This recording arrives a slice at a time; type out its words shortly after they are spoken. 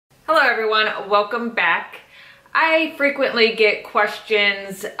Hello everyone, welcome back. I frequently get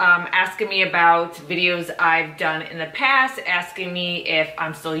questions asking me about videos I've done in the past, asking me if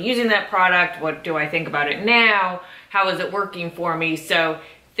I'm still using that product, what do I think about it now, how is it working for me. So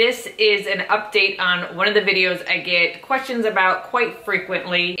this is an update on one of the videos I get questions about quite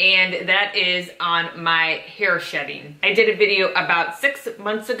frequently, and that is on my hair shedding. I did a video about 6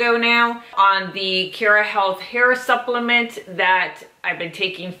 months ago now on the Cara Health hair supplement that I've been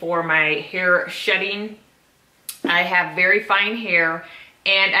taking for my hair shedding. I have very fine hair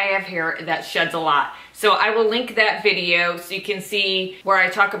and I have hair that sheds a lot. So I will link that video so you can see where I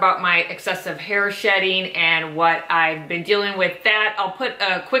talk about my excessive hair shedding and what I've been dealing with that. I'll put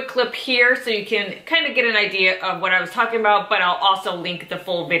a quick clip here so you can kind of get an idea of what I was talking about, but I'll also link the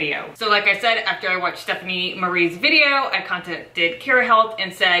full video. So like I said, after I watched Stephanie Marie's video, I contacted Cara Health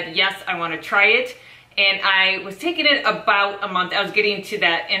and said, yes, I want to try it. And I was taking it about a month. I was getting to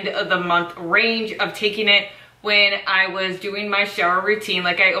that end of the month range of taking it when I was doing my shower routine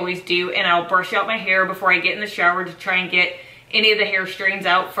like I always do, and I'll brush out my hair before I get in the shower to try and get any of the hair strands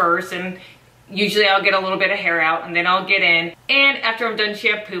out first, and usually I'll get a little bit of hair out and then I'll get in. And after I'm done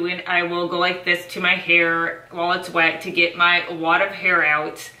shampooing, I will go like this to my hair while it's wet to get my wad of hair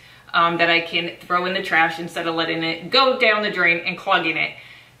out that I can throw in the trash instead of letting it go down the drain and clogging it.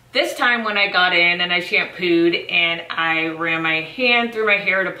 This time when I got in and I shampooed and I ran my hand through my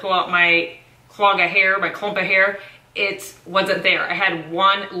hair to pull out my clog of hair, my clump of hair, it wasn't there. I had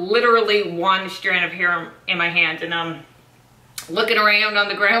literally one strand of hair in my hand, and I'm looking around on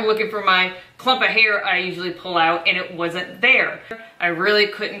the ground looking for my clump of hair I usually pull out, and it wasn't there. I really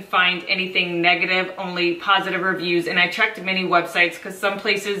couldn't find anything negative, only positive reviews, and I checked many websites because some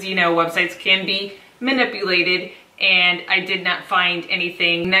places, you know, websites can be manipulated, and I did not find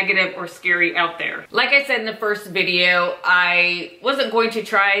anything negative or scary out there. Like I said in the first video, I wasn't going to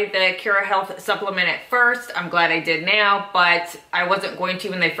try the Cara Health supplement at first. I'm glad I did now, but I wasn't going to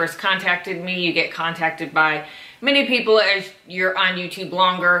when they first contacted me. You get contacted by many people as you're on YouTube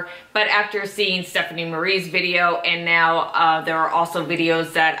longer, but after seeing Stephanie Marie's video, and now there are also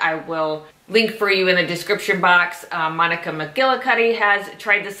videos that I will link for you in the description box. Monica McGillicuddy has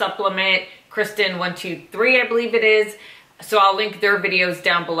tried the supplement. Kristen123, I believe it is. So I'll link their videos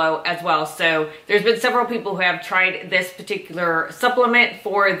down below as well. So there's been several people who have tried this particular supplement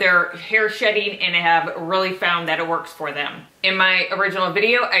for their hair shedding and have really found that it works for them. In my original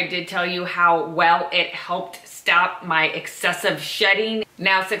video, I did tell you how well it helped stop my excessive shedding.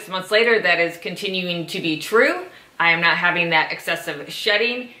 Now 6 months later, that is continuing to be true. I am not having that excessive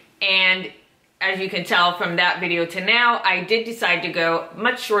shedding, and as you can tell from that video to now, I did decide to go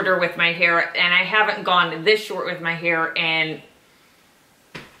much shorter with my hair, and I haven't gone this short with my hair in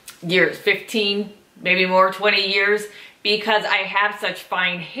years, 15, maybe more, 20 years, because I have such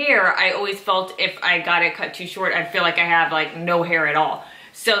fine hair. I always felt if I got it cut too short, I'd feel like I have like no hair at all.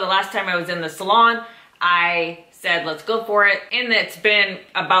 So the last time I was in the salon, I said, let's go for it. And it's been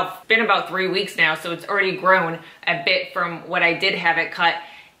about 3 weeks now, so it's already grown a bit from what I did have it cut.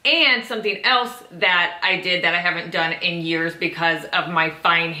 And something else that I did that I haven't done in years because of my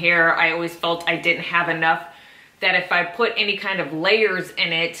fine hair, I always felt I didn't have enough, that if I put any kind of layers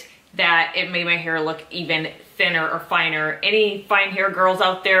in it, that it made my hair look even thinner or finer. Any fine hair girls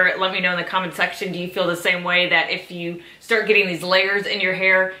out there, let me know in the comment section, do you feel the same way, that if you start getting these layers in your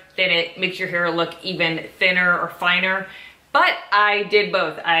hair, then it makes your hair look even thinner or finer? But I did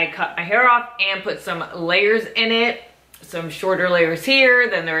both. I cut my hair off and put some layers in it. Some shorter layers here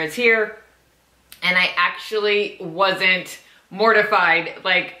than there is here, and I actually wasn't mortified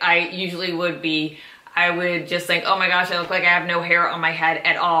like I usually would be. I would just think, oh my gosh, I look like I have no hair on my head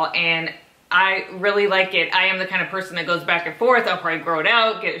at all, and I really like it. I am the kind of person that goes back and forth. I'll probably grow it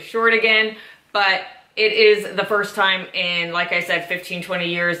out, get it short again, but it is the first time in, like I said, 15, 20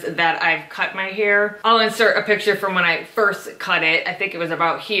 years that I've cut my hair. I'll insert a picture from when I first cut it. I think it was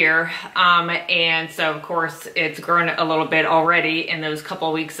about here. And so of course it's grown a little bit already in those couple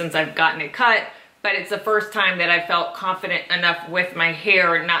of weeks since I've gotten it cut. But it's the first time that I felt confident enough with my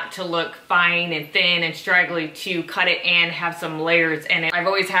hair not to look fine and thin and straggly to cut it and have some layers in it. I've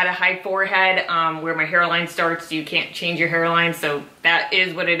always had a high forehead where my hairline starts. You can't change your hairline, so that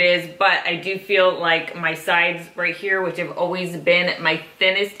is what it is. But I do feel like my sides right here, which have always been my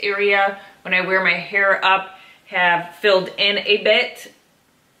thinnest area when I wear my hair up, have filled in a bit.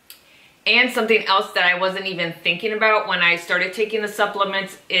 And something else that I wasn't even thinking about when I started taking the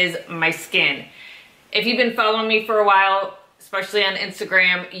supplements is my skin. If you've been following me for a while, especially on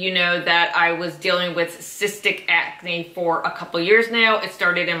Instagram, you know that I was dealing with cystic acne for a couple years now. It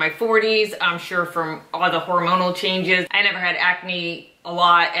started in my 40s, I'm sure from all the hormonal changes. I never had acne a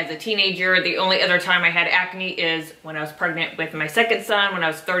lot as a teenager. The only other time I had acne is when I was pregnant with my second son when I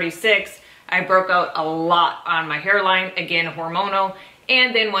was 36. I broke out a lot on my hairline, again, hormonal.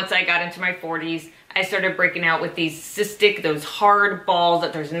 And then once I got into my 40s, I started breaking out with these cystic, those hard balls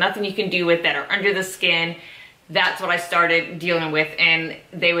that there's nothing you can do with that are under the skin. That's what I started dealing with, and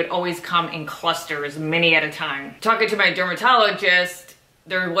they would always come in clusters, many at a time. Talking to my dermatologist,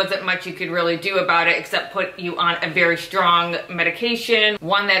 there wasn't much you could really do about it except put you on a very strong medication.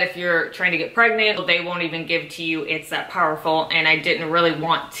 One that if you're trying to get pregnant, they won't even give to you. It's that powerful, and I didn't really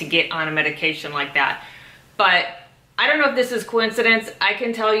want to get on a medication like that. But I don't know if this is coincidence. I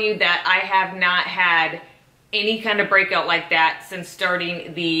can tell you that I have not had any kind of breakout like that since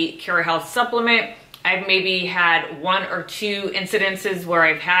starting the Cura Health supplement. I've maybe had 1 or 2 incidences where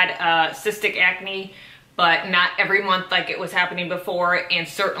I've had cystic acne, but not every month like it was happening before, and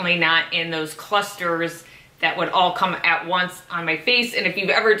certainly not in those clusters that would all come at once on my face. And if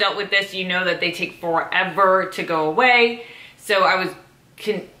you've ever dealt with this, you know that they take forever to go away. So I was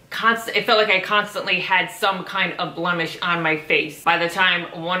it felt like I constantly had some kind of blemish on my face. By the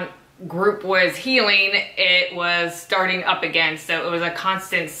time one group was healing, it was starting up again. So it was a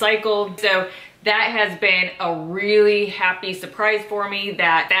constant cycle. So that has been a really happy surprise for me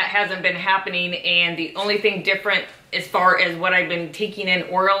that hasn't been happening, and the only thing different as far as what I've been taking in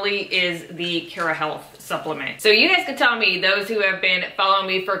orally is the Cura Health supplement. So you guys can tell me, those who have been following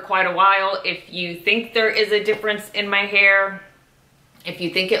me for quite a while, if you think there is a difference in my hair, if you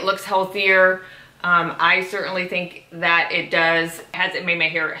think it looks healthier. I certainly think that it does. Has it made my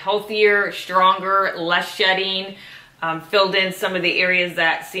hair healthier, stronger, less shedding? Filled in some of the areas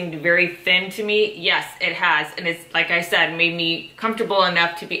that seemed very thin to me? Yes, it has. And it's, like I said, made me comfortable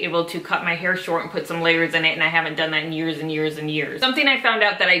enough to be able to cut my hair short and put some layers in it, and I haven't done that in years and years and years. Something I found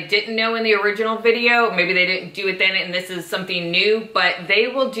out that I didn't know in the original video, maybe they didn't do it then and this is something new, but they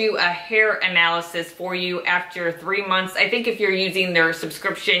will do a hair analysis for you after 3 months. I think if you're using their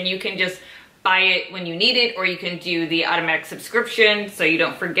subscription, you can just buy it when you need it, or you can do the automatic subscription so you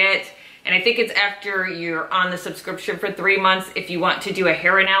don't forget. And I think it's after you're on the subscription for 3 months, if you want to do a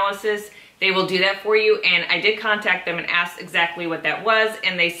hair analysis, they will do that for you. And I did contact them and ask exactly what that was,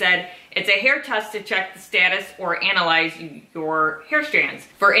 and they said it's a hair test to check the status or analyze your hair strands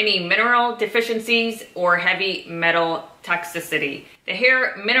for any mineral deficiencies or heavy metal toxicity. The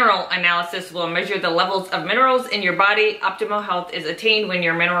hair mineral analysis will measure the levels of minerals in your body. Optimal health is attained when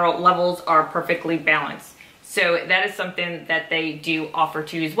your mineral levels are perfectly balanced. So that is something that they do offer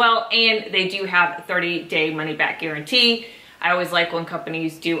to you as well. And they do have a 30-day money-back guarantee. I always like when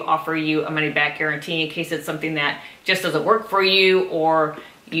companies do offer you a money-back guarantee in case it's something that just doesn't work for you, or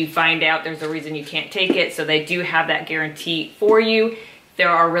you find out there's a reason you can't take it. So they do have that guarantee for you. There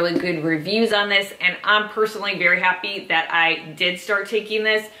are really good reviews on this, and I'm personally very happy that I did start taking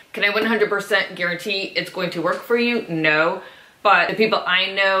this. Can I 100% guarantee it's going to work for you? No. But the people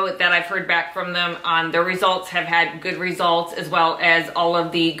I know that I've heard back from them on their results have had good results, as well as all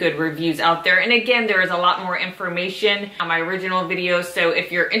of the good reviews out there. And again, there is a lot more information on my original video. So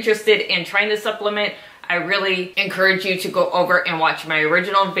if you're interested in trying the supplement, I really encourage you to go over and watch my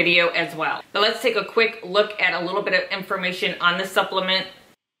original video as well. But let's take a quick look at a little bit of information on the supplement.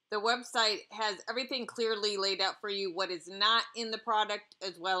 The website has everything clearly laid out for you, what is not in the product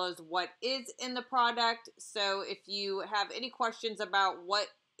as well as what is in the product. So if you have any questions about what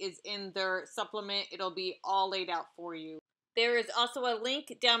is in their supplement, it'll be all laid out for you. There is also a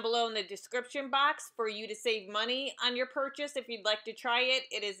link down below in the description box for you to save money on your purchase if you'd like to try it.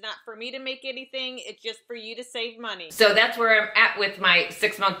 It is not for me to make anything, it's just for you to save money. So that's where I'm at with my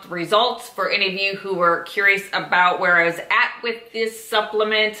 6-month results. For any of you who were curious about where I was at with this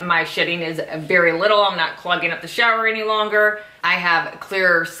supplement, my shedding is very little. I'm not clogging up the shower any longer. I have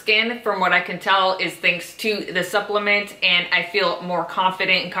clearer skin, from what I can tell, is thanks to the supplement, and I feel more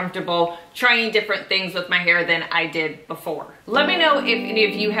confident and comfortable trying different things with my hair than I did before. Let me know if any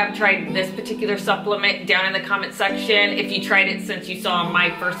of you have tried this particular supplement down in the comment section, if you tried it since you saw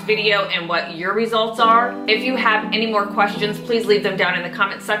my first video, and what your results are. If you have any more questions, please leave them down in the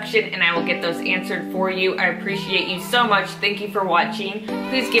comment section and I will get those answered for you. I appreciate you so much. Thank you for watching.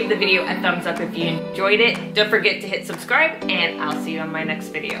 Please give the video a thumbs up if you enjoyed it. Don't forget to hit subscribe, and I'll see you on my next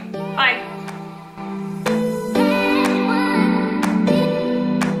video. Bye!